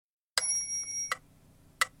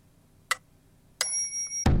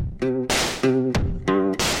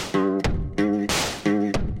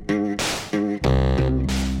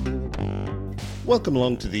Welcome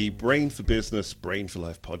along to the Brain for Business, Brain for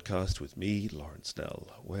Life podcast with me, Lawrence Snell,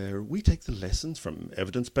 where we take the lessons from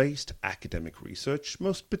evidence-based academic research,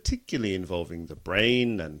 most particularly involving the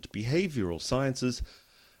brain and behavioral sciences,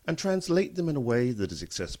 and translate them in a way that is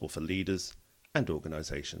accessible for leaders and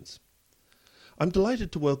organizations. I'm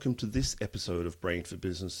delighted to welcome to this episode of Brain for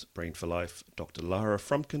Business, Brain for Life, Dr. Lara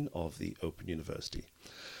Frumkin of the Open University.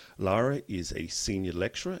 Lara is a senior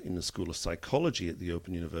lecturer in the School of Psychology at the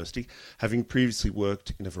Open University, having previously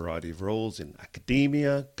worked in a variety of roles in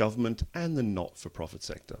academia, government, and the not-for-profit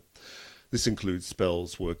sector. This includes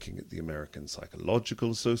spells working at the American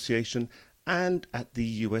Psychological Association and at the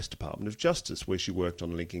US Department of Justice, where she worked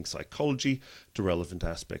on linking psychology to relevant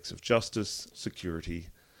aspects of justice, security,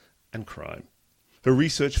 and crime. Her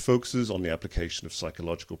research focuses on the application of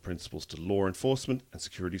psychological principles to law enforcement and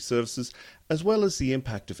security services, as well as the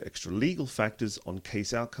impact of extra-legal factors on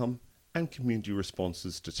case outcome and community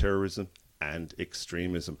responses to terrorism and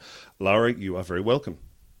extremism. Lara, you are very welcome.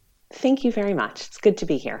 Thank you very much. It's good to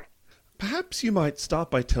be here. Perhaps you might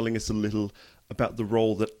start by telling us a little about the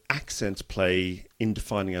role that accents play in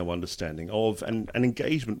defining our understanding of and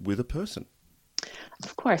engagement with a person.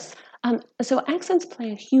 Of course. So accents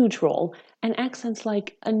play a huge role, and accents,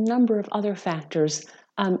 like a number of other factors,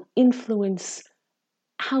 influence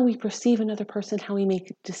how we perceive another person, how we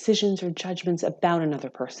make decisions or judgments about another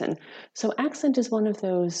person. So accent is one of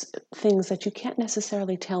those things that you can't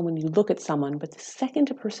necessarily tell when you look at someone, but the second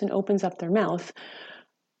a person opens up their mouth,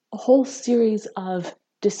 a whole series of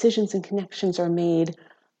decisions and connections are made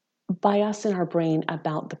by us in our brain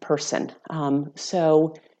about the person.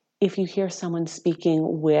 So if you hear someone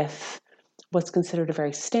speaking with what's considered a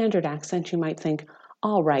very standard accent, you might think,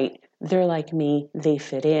 all right, they're like me, they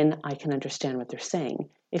fit in, I can understand what they're saying.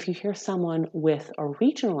 If you hear someone with a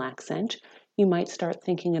regional accent, you might start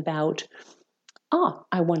thinking about,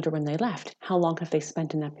 I wonder when they left. How long have they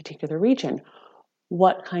spent in that particular region?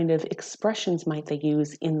 What kind of expressions might they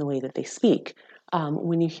use in the way that they speak?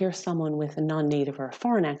 When you hear someone with a non-native or a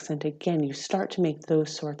foreign accent, again, you start to make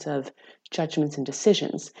those sorts of judgments and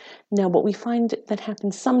decisions. Now, what we find that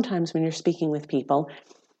happens sometimes when you're speaking with people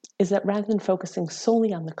is that rather than focusing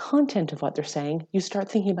solely on the content of what they're saying, you start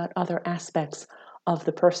thinking about other aspects of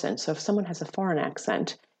the person. So if someone has a foreign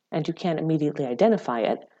accent and you can't immediately identify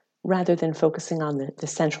it, rather than focusing on the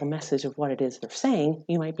central message of what it is they're saying,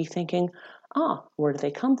 you might be thinking, where do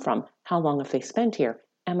they come from? How long have they spent here?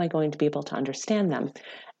 Am I going to be able to understand them?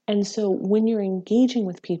 And so when you're engaging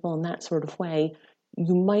with people in that sort of way,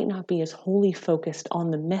 you might not be as wholly focused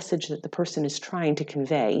on the message that the person is trying to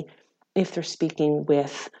convey if they're speaking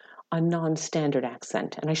with a non-standard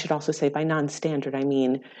accent. And I should also say by non-standard, I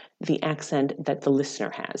mean the accent that the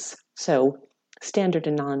listener has. So standard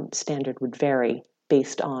and non-standard would vary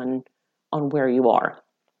based on where you are.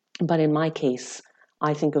 But in my case,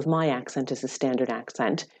 I think of my accent as a standard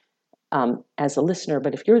accent as a listener.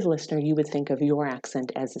 But if you're the listener, you would think of your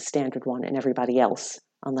accent as a standard one, and everybody else,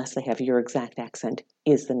 unless they have your exact accent,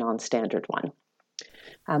 is the non-standard one.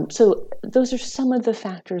 So those are some of the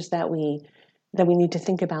factors that we need to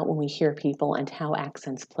think about when we hear people and how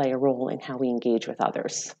accents play a role in how we engage with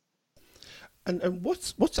others. And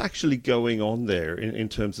what's actually going on there in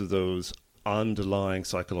terms of those underlying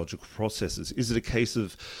psychological processes? Is it a case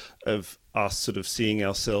of us sort of seeing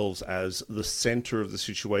ourselves as the center of the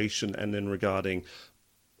situation and then regarding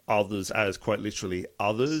others as quite literally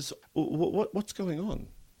others? What's going on?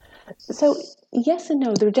 So yes and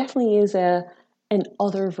no. There definitely is an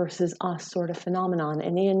other versus us sort of phenomenon.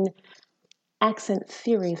 And in accent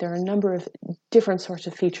theory, there are a number of different sorts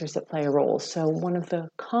of features that play a role. So one of the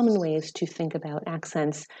common ways to think about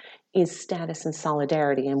accents is status and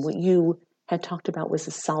solidarity. And what you had talked about was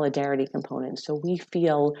the solidarity component. So we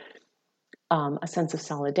feel a sense of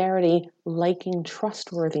solidarity, liking,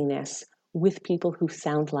 trustworthiness with people who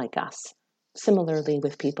sound like us. Similarly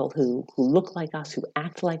with people who look like us, who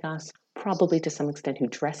act like us, probably to some extent who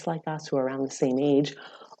dress like us, who are around the same age.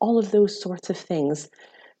 All of those sorts of things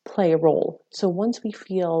play a role. So once we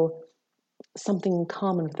feel something in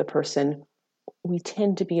common with the person, we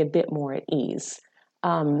tend to be a bit more at ease.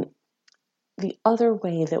 The other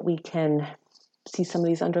way that we can see some of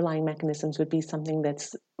these underlying mechanisms would be something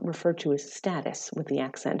that's referred to as status with the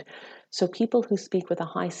accent. So people who speak with a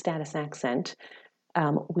high status accent,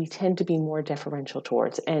 we tend to be more deferential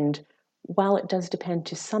towards. And while it does depend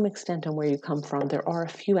to some extent on where you come from, there are a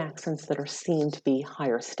few accents that are seen to be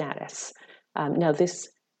higher status. Now, this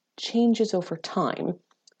changes over time.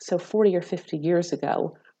 So 40 or 50 years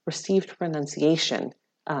ago, received pronunciation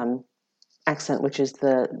accent, which is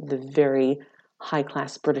the very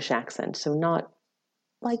high-class British accent. So not,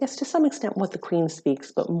 well, I guess to some extent what the Queen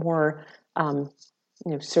speaks, but more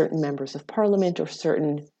Certain members of parliament or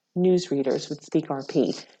certain newsreaders would speak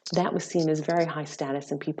RP. That was seen as very high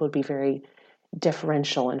status, and people would be very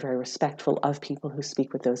deferential and very respectful of people who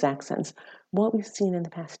speak with those accents. What we've seen in the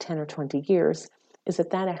past 10 or 20 years is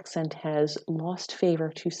that that accent has lost favor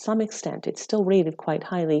to some extent. It's still rated quite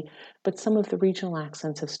highly, but some of the regional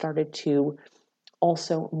accents have started to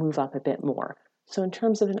also move up a bit more. So in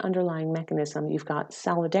terms of an underlying mechanism, you've got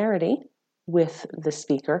solidarity with the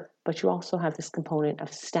speaker, but you also have this component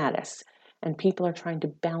of status. And people are trying to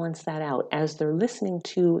balance that out. As they're listening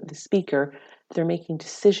to the speaker, they're making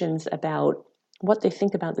decisions about what they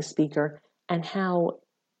think about the speaker and how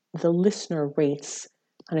the listener rates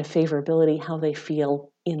kind of favorability, how they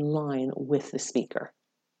feel in line with the speaker.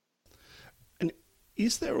 And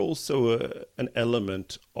is there also an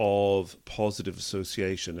element of positive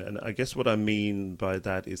association? And I guess what I mean by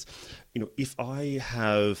that is, if I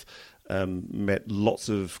have met lots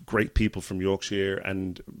of great people from Yorkshire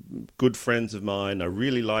and good friends of mine, I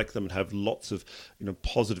really like them and have lots of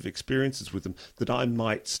positive experiences with them, that I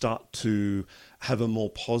might start to have a more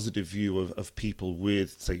positive view of people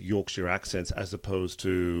with, say, Yorkshire accents as opposed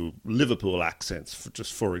to Liverpool accents,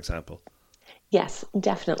 for example. Yes,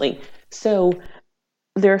 definitely. So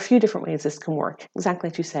there are a few different ways this can work. Exactly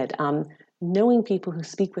like you said. Knowing people who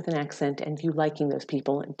speak with an accent and you liking those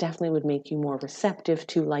people definitely would make you more receptive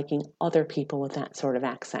to liking other people with that sort of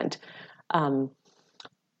accent. Um,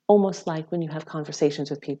 Almost like when you have conversations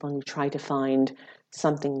with people and you try to find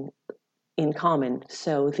something in common.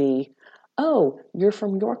 So oh, you're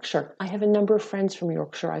from Yorkshire. I have a number of friends from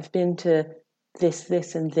Yorkshire. I've been to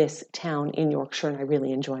this, and this town in Yorkshire, and I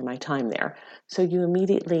really enjoy my time there. So you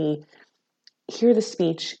immediately hear the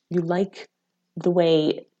speech, you like the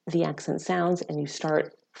way the accent sounds, and you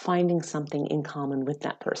start finding something in common with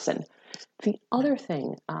that person. The other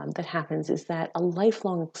thing that happens is that a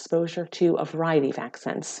lifelong exposure to a variety of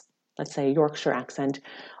accents, let's say a Yorkshire accent,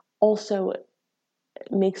 also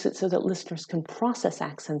makes it so that listeners can process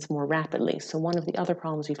accents more rapidly. So one of the other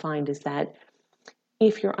problems we find is that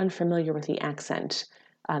if you're unfamiliar with the accent,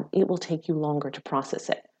 it will take you longer to process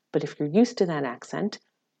it. But if you're used to that accent,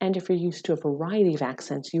 and if you're used to a variety of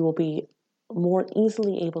accents, you will be more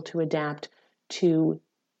easily able to adapt to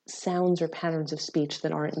sounds or patterns of speech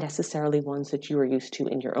that aren't necessarily ones that you are used to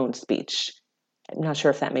in your own speech. I'm not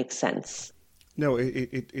sure if that makes sense. No,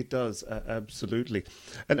 it does, absolutely.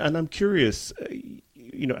 And I'm curious,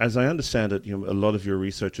 as I understand it, a lot of your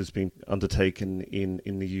research has been undertaken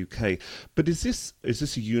in the UK. But is this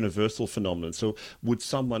a universal phenomenon? So would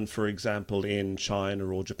someone, for example, in China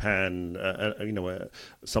or Japan,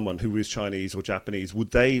 someone who is Chinese or Japanese,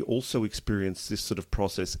 would they also experience this sort of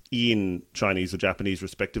process in Chinese or Japanese,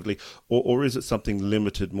 respectively, or is it something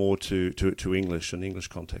limited more to English and English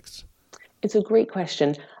contexts? It's a great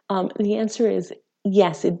question. The answer is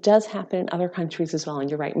yes, it does happen in other countries as well. And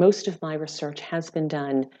you're right, most of my research has been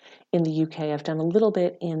done in the UK. I've done a little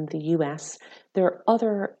bit in the US. There are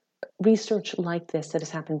other research like this that has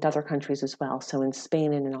happened in other countries as well. So in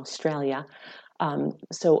Spain and in Australia.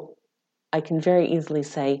 So I can very easily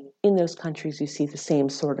say in those countries you see the same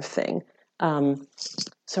sort of thing. Um,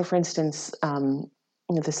 so, for instance,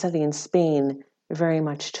 the study in Spain very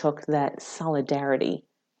much took that solidarity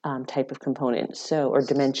type of component, or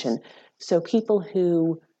dimension. So, people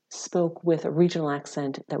who spoke with a regional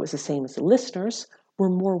accent that was the same as the listeners were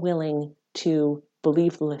more willing to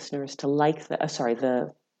believe the listeners, to like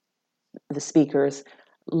the speakers,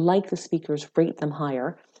 like the speakers, rate them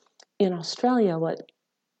higher. In Australia,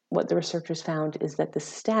 what the researchers found is that the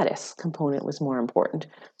status component was more important.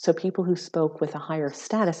 So people who spoke with a higher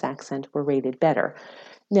status accent were rated better.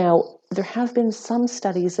 Now, there have been some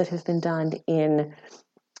studies that have been done in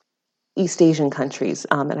East Asian countries,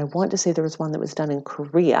 and I want to say there was one that was done in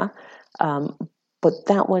Korea, um, but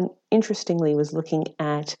that one, interestingly, was looking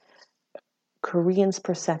at Koreans'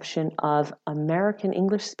 perception of American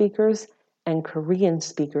English speakers and Korean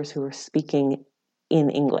speakers who were speaking in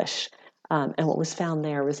English. And what was found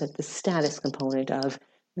there was that the status component of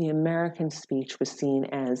the American speech was seen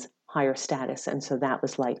as higher status, and so that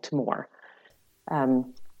was liked more.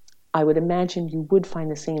 Um, I would imagine you would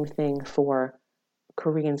find the same thing for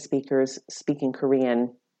Korean speakers speaking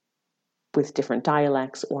Korean with different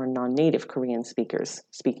dialects or non-native Korean speakers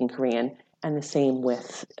speaking Korean, and the same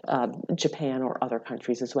with Japan or other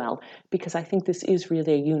countries as well, because I think this is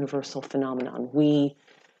really a universal phenomenon. We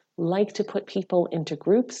like to put people into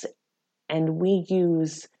groups, and we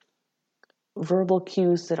use verbal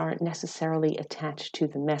cues that aren't necessarily attached to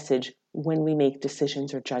the message when we make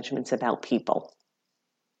decisions or judgments about people.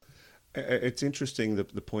 It's interesting the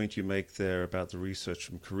point you make there about the research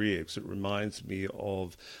from Korea, because it reminds me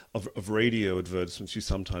of radio advertisements you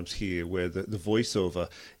sometimes hear where the voiceover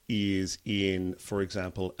is in, for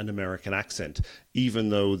example, an American accent, even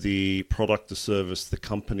though the product, the service, the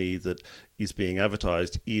company that is being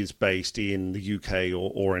advertised is based in the UK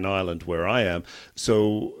or in Ireland, where I am.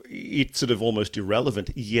 So it's sort of almost irrelevant,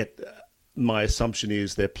 yet my assumption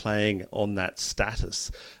is they're playing on that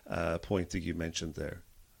status point that you mentioned there.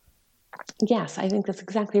 Yes, I think that's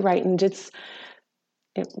exactly right. And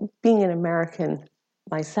being an American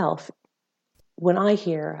myself, when I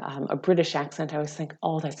hear a British accent, I always think,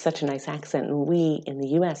 oh, that's such a nice accent. And we in the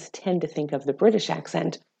US tend to think of the British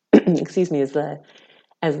accent, excuse me, as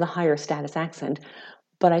the higher status accent.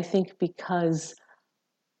 But I think because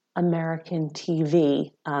American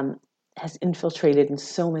TV has infiltrated in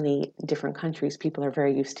so many different countries, people are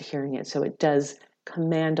very used to hearing it. So it does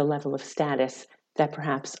command a level of status that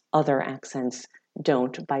perhaps other accents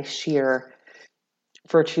don't, by sheer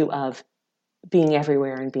virtue of being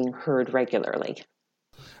everywhere and being heard regularly.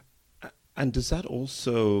 And does that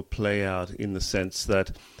also play out in the sense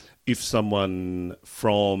that if someone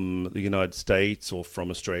from the United States or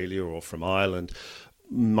from Australia or from Ireland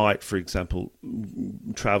might, for example,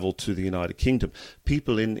 travel to the United Kingdom,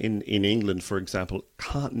 people in England, for example,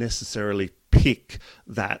 can't necessarily pick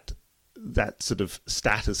that sort of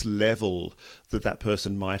status level that that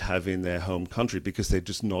person might have in their home country because they're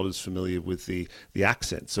just not as familiar with the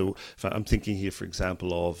accent. So if I'm thinking here, for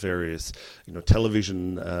example, of various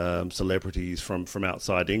television celebrities from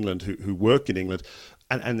outside England who work in England,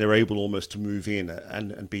 and they're able almost to move in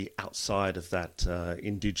and be outside of that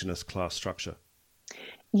indigenous class structure.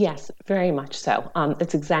 Yes, very much so.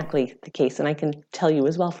 It's exactly the case. And I can tell you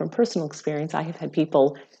as well from personal experience, I have had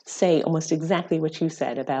people say almost exactly what you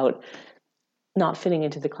said about not fitting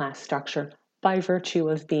into the class structure by virtue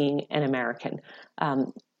of being an American.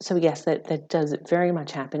 So yes, that does very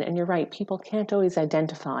much happen. And you're right, people can't always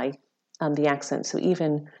identify the accent. So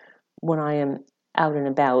even when I am out and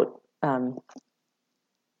about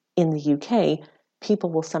in the UK, people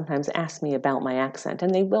will sometimes ask me about my accent.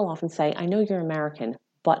 And they will often say, I know you're American,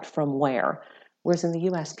 but from where? Whereas in the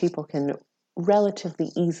US, people can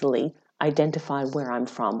relatively easily identify where I'm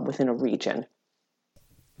from within a region.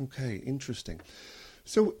 Okay, interesting.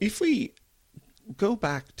 So if we go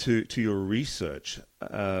back to your research,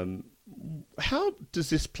 how does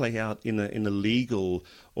this play out in a legal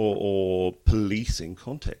or policing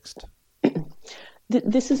context?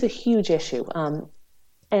 This is a huge issue,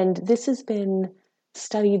 and this has been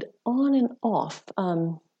studied on and off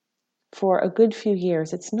for a good few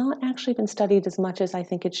years. It's not actually been studied as much as I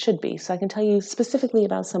think it should be. So I can tell you specifically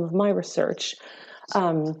about some of my research.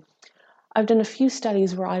 Um, I've done a few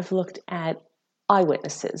studies where I've looked at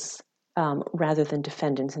eyewitnesses rather than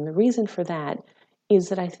defendants. And the reason for that is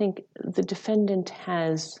that I think the defendant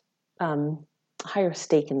has a higher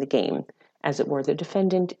stake in the game, as it were. The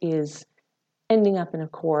defendant is ending up in a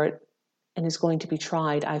court and is going to be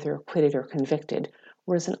tried either acquitted or convicted.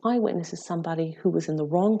 Whereas an eyewitness is somebody who was in the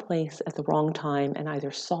wrong place at the wrong time and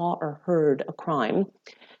either saw or heard a crime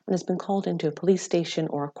and has been called into a police station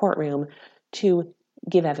or a courtroom to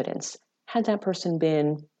give evidence. Had that person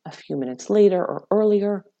been a few minutes later or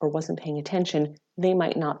earlier or wasn't paying attention, they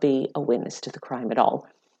might not be a witness to the crime at all.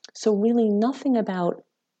 So, really, nothing about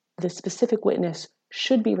the specific witness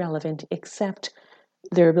should be relevant except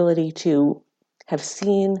their ability to have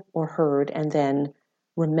seen or heard and then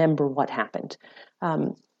remember what happened.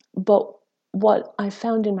 But what I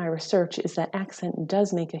found in my research is that accent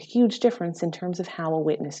does make a huge difference in terms of how a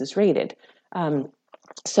witness is rated.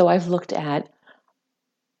 So I've looked at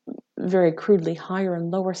very crudely higher and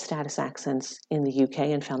lower status accents in the UK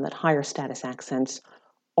and found that higher status accents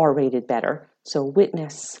are rated better. So,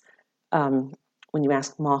 witness, when you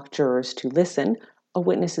ask mock jurors to listen, a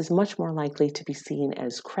witness is much more likely to be seen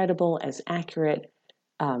as credible, as accurate,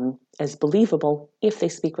 as believable if they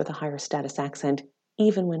speak with a higher status accent,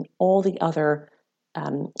 even when all the other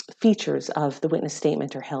features of the witness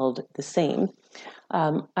statement are held the same.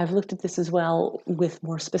 I've looked at this as well with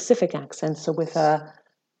more specific accents, so with a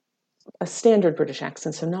standard British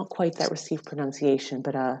accent, so not quite that received pronunciation,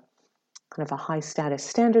 but a kind of a high status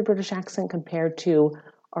standard British accent compared to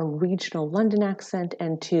a regional London accent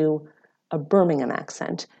and to a Birmingham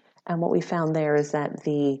accent. And what we found there is that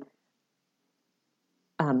the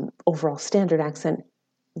overall standard accent,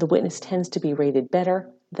 the witness tends to be rated better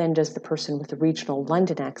than does the person with the regional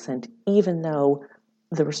London accent, even though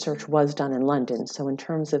the research was done in London. So, in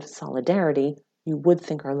terms of solidarity, you would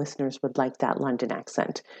think our listeners would like that London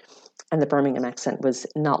accent. And the Birmingham accent was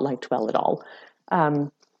not liked well at all.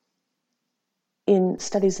 in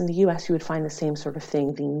studies in the US, you would find the same sort of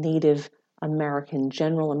thing. The native American,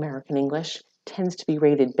 general American English tends to be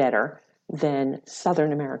rated better than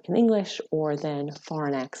Southern American English or than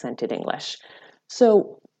foreign accented English.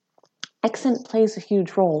 So accent plays a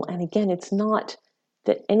huge role. And again, it's not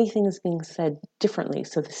that anything is being said differently.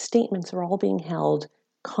 So the statements are all being held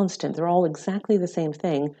constant. They're all exactly the same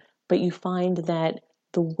thing, but you find that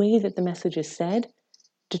the way that the message is said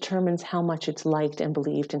determines how much it's liked and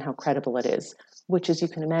believed and how credible it is, which, as you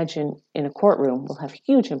can imagine, in a courtroom will have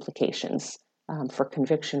huge implications for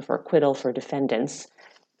conviction, for acquittal, for defendants,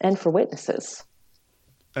 and for witnesses.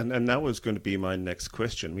 And that was going to be my next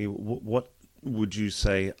question. I mean, what would you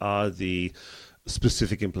say are the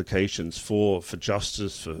specific implications for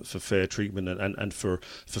justice, for fair treatment, and for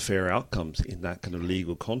fair outcomes in that kind of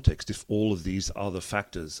legal context if all of these other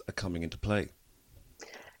factors are coming into play?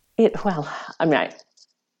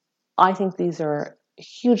 I think these are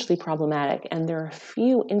hugely problematic, and there are a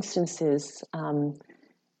few instances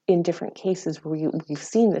in different cases where we've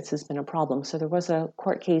seen this has been a problem. So there was a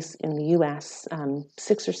court case in the US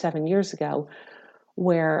 6 or 7 years ago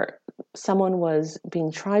where someone was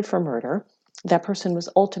being tried for murder. That person was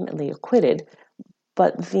ultimately acquitted,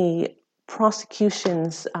 but the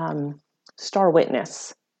prosecution's star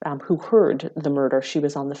witness who heard the murder, she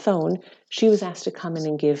was on the phone, she was asked to come in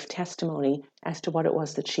and give testimony as to what it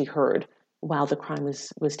was that she heard while the crime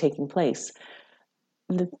was taking place.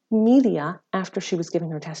 The media, after she was giving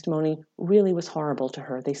her testimony, really was horrible to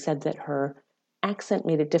her. They said that her accent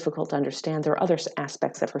made it difficult to understand. There are other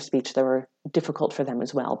aspects of her speech that were difficult for them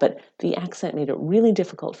as well, but the accent made it really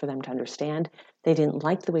difficult for them to understand. They didn't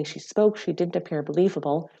like the way she spoke. She didn't appear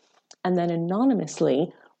believable. And then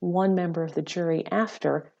anonymously, one member of the jury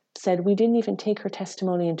after said, "We didn't even take her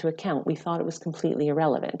testimony into account. We thought it was completely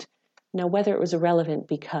irrelevant." Now, whether it was irrelevant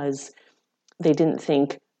because they didn't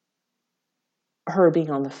think her being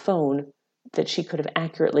on the phone that she could have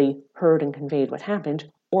accurately heard and conveyed what happened,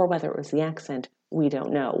 or whether it was the accent, we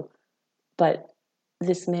don't know. But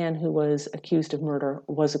this man who was accused of murder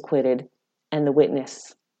was acquitted, and the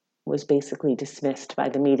witness was basically dismissed by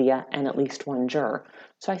the media and at least one juror.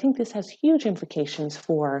 So I think this has huge implications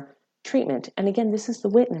for treatment. And again, this is the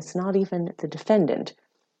witness, not even the defendant.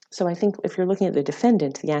 So I think if you're looking at the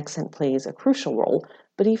defendant, the accent plays a crucial role.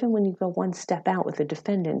 But even when you go one step out with the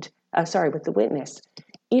with the witness,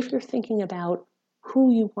 if you're thinking about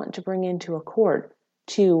who you want to bring into a court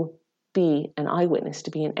to be an eyewitness,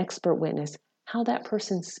 to be an expert witness, how that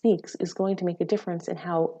person speaks is going to make a difference in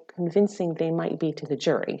how convincing they might be to the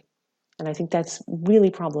jury. And I think that's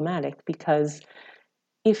really problematic because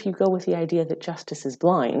if you go with the idea that justice is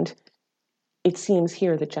blind, it seems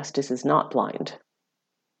here that justice is not blind.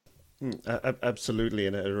 Absolutely,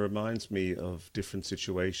 and it reminds me of different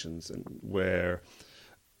situations where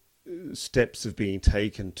steps have been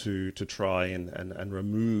taken to try and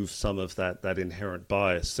remove some of that inherent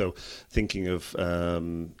bias. So thinking of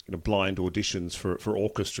blind auditions for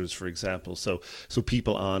orchestras, for example. So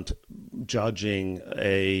people aren't judging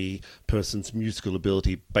a person's musical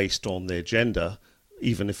ability based on their gender,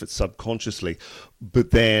 even if it's subconsciously. But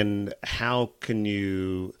then how can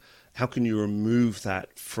you remove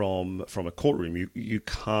that from a courtroom? You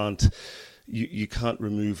can't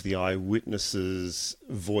remove the eyewitness's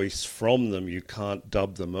voice from them. You can't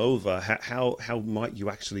dub them over. How might you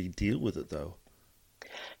actually deal with it, though?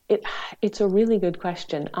 It's a really good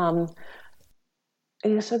question.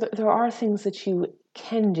 So there are things that you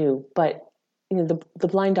can do, but the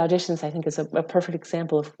blind auditions, I think, is a perfect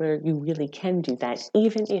example of where you really can do that.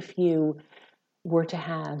 Even if you were to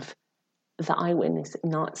have the eyewitness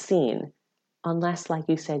not seen, unless, like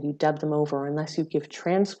you said, you dub them over, unless you give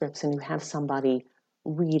transcripts and you have somebody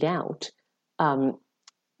read out,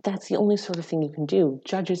 that's the only sort of thing you can do.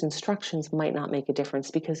 Judges' instructions might not make a difference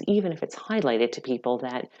because even if it's highlighted to people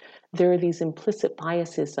that there are these implicit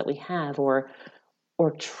biases that we have or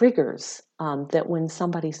triggers that when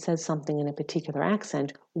somebody says something in a particular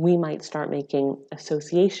accent, we might start making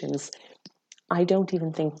associations. I don't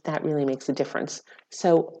even think that really makes a difference.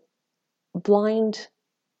 So blind,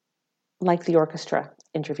 like the orchestra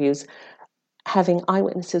interviews, having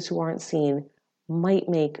eyewitnesses who aren't seen might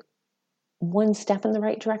make one step in the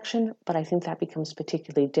right direction, but I think that becomes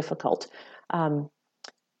particularly difficult.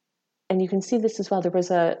 And you can see this as well. There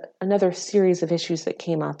was another series of issues that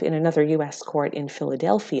came up in another US court in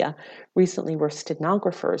Philadelphia recently where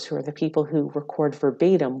stenographers, who are the people who record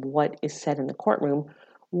verbatim what is said in the courtroom,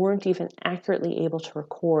 weren't even accurately able to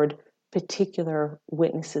record particular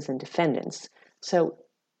witnesses and defendants. So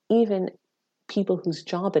even people whose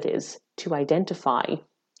job it is to identify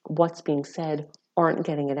what's being said aren't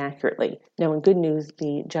getting it accurately. Now, in good news,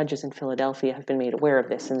 the judges in Philadelphia have been made aware of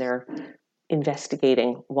this and they're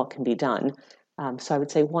investigating what can be done. So I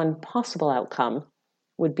would say one possible outcome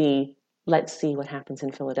would be, let's see what happens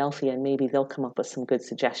in Philadelphia and maybe they'll come up with some good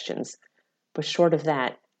suggestions. But short of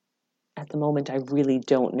that, at the moment, I really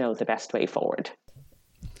don't know the best way forward.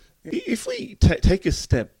 If we take a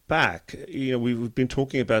step back, we've been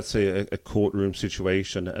talking about, say, a courtroom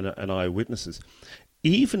situation and eyewitnesses.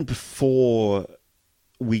 Even before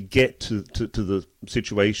we get to the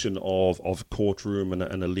situation of a courtroom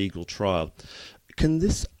and a legal trial, can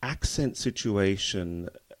this accent situation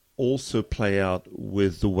also play out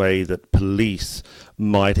with the way that police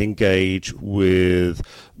might engage with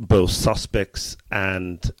both suspects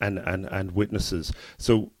and witnesses?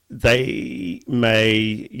 So they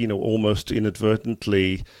may, almost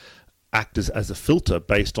inadvertently act as a filter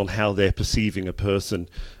based on how they're perceiving a person,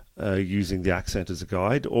 using the accent as a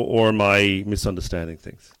guide, or am I misunderstanding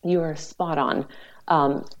things? You are spot on.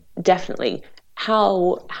 Definitely.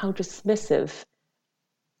 How dismissive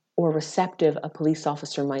or receptive a police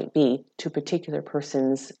officer might be to a particular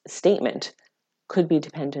person's statement could be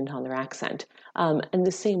dependent on their accent. And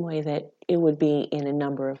the same way that it would be in a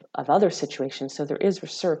number of other situations. So there is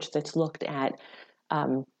research that's looked at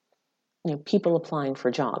people applying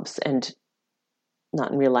for jobs, and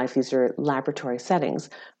not in real life, these are laboratory settings,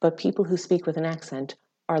 but people who speak with an accent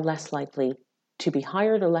are less likely to be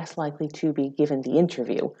hired or less likely to be given the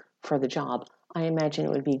interview for the job. I imagine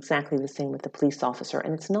it would be exactly the same with the police officer,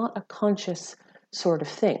 and it's not a conscious sort of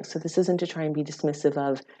thing. So this isn't to try and be dismissive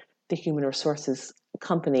of the human resources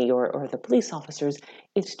company or the police officers.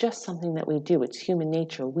 It's just something that we do. It's human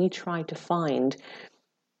nature. We try to find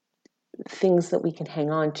things that we can hang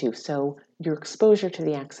on to. So your exposure to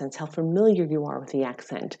the accents, how familiar you are with the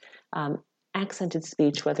accent, accented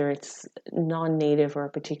speech, whether it's non-native or a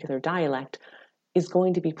particular dialect, is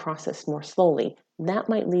going to be processed more slowly. That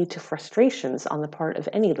might lead to frustrations on the part of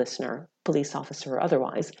any listener, police officer or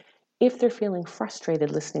otherwise. If they're feeling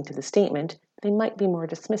frustrated listening to the statement, they might be more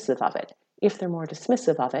dismissive of it. If they're more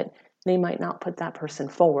dismissive of it, they might not put that person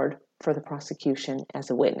forward for the prosecution as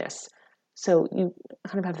a witness. So you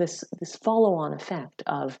kind of have this follow-on effect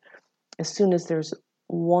of, as soon as there's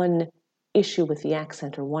one issue with the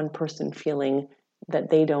accent or one person feeling that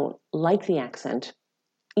they don't like the accent,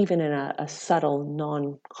 even in a subtle,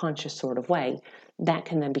 non-conscious sort of way, that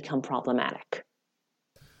can then become problematic.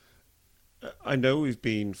 I know we've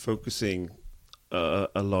been focusing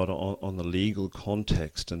a lot on the legal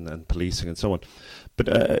context and policing and so on, but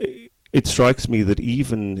it strikes me that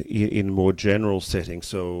even in more general settings,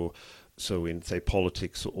 so in, say,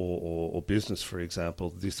 politics or business, for example,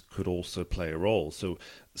 this could also play a role. So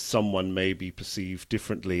someone may be perceived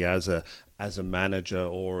differently as a manager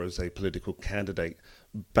or as a political candidate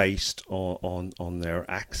based on their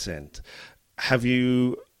accent. Have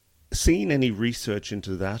you seen any research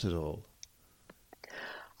into that at all?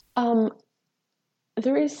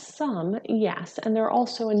 There is some, yes, and there are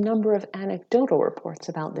also a number of anecdotal reports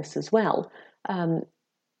about this as well.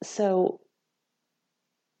 So,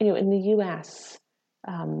 in the US,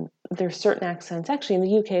 there are certain accents, actually in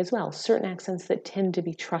the UK as well, certain accents that tend to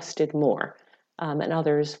be trusted more, and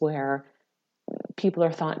others where people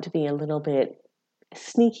are thought to be a little bit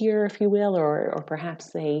sneakier, if you will, or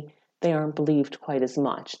perhaps they aren't believed quite as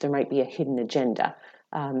much. There might be a hidden agenda.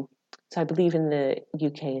 So I believe in the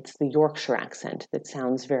UK, it's the Yorkshire accent that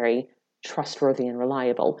sounds very trustworthy and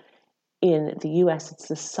reliable. In the US, it's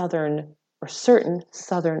the Southern or certain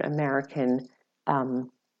Southern American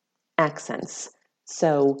accents.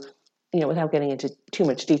 So, without getting into too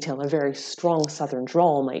much detail, a very strong Southern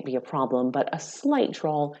drawl might be a problem, but a slight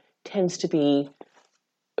drawl tends to be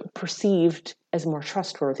perceived as more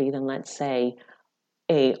trustworthy than, let's say,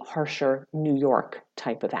 a harsher New York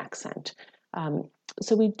type of accent.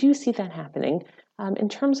 So we do see that happening. In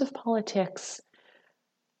terms of politics,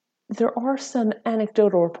 there are some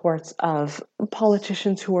anecdotal reports of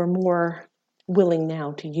politicians who are more willing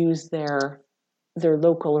now to use their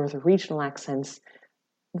local or the regional accents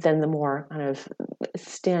than the more kind of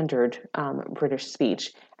standard British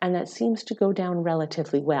speech, and that seems to go down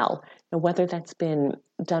relatively well. Now, whether that's been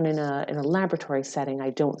done in a laboratory setting,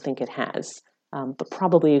 I don't think it has, but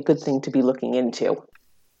probably a good thing to be looking into.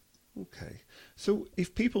 Okay. So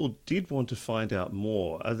if people did want to find out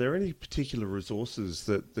more, are there any particular resources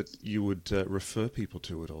that you would refer people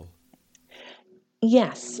to at all?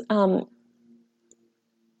 Yes.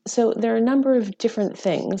 So there are a number of different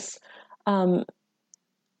things.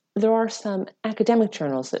 There are some academic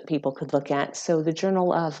journals that people could look at. So the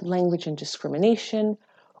Journal of Language and Discrimination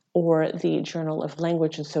or the Journal of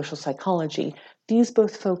Language and Social Psychology. These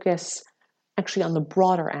both focus actually on the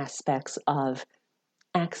broader aspects of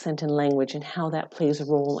accent and language and how that plays a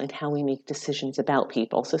role in how we make decisions about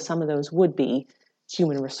people. So some of those would be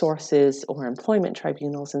human resources or employment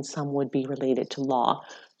tribunals, and some would be related to law.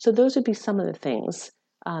 So those would be some of the things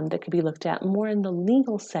that could be looked at more in the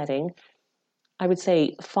legal setting. I would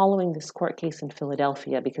say following this court case in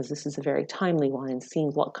Philadelphia, because this is a very timely one, and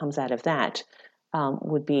seeing what comes out of that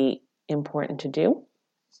would be important to do.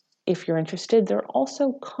 If you're interested, there are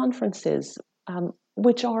also conferences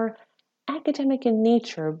which are academic in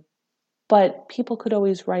nature, but people could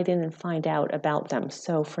always write in and find out about them.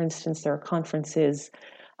 So, for instance, there are conferences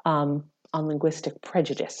on linguistic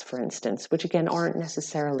prejudice, for instance, which again aren't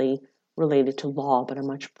necessarily related to law, but a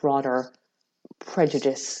much broader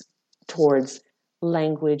prejudice towards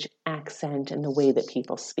language, accent, and the way that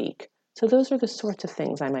people speak. So those are the sorts of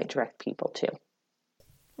things I might direct people to.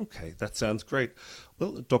 Okay, that sounds great.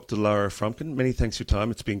 Well, Dr. Lara Frumkin, many thanks for your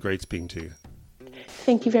time. It's been great speaking to you.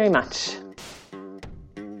 Thank you very much.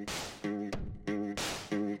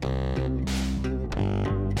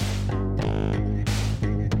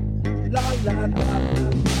 La la la la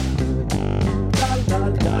la la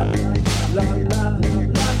la la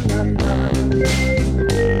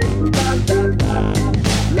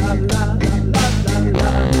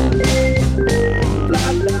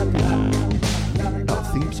Our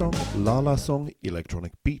theme song, La La Song,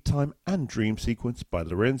 Electronic Beat Time and Dream Sequence by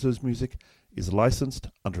Lorenzo's Music is licensed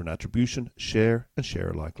under an Attribution, Share and Share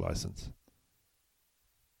Alike license.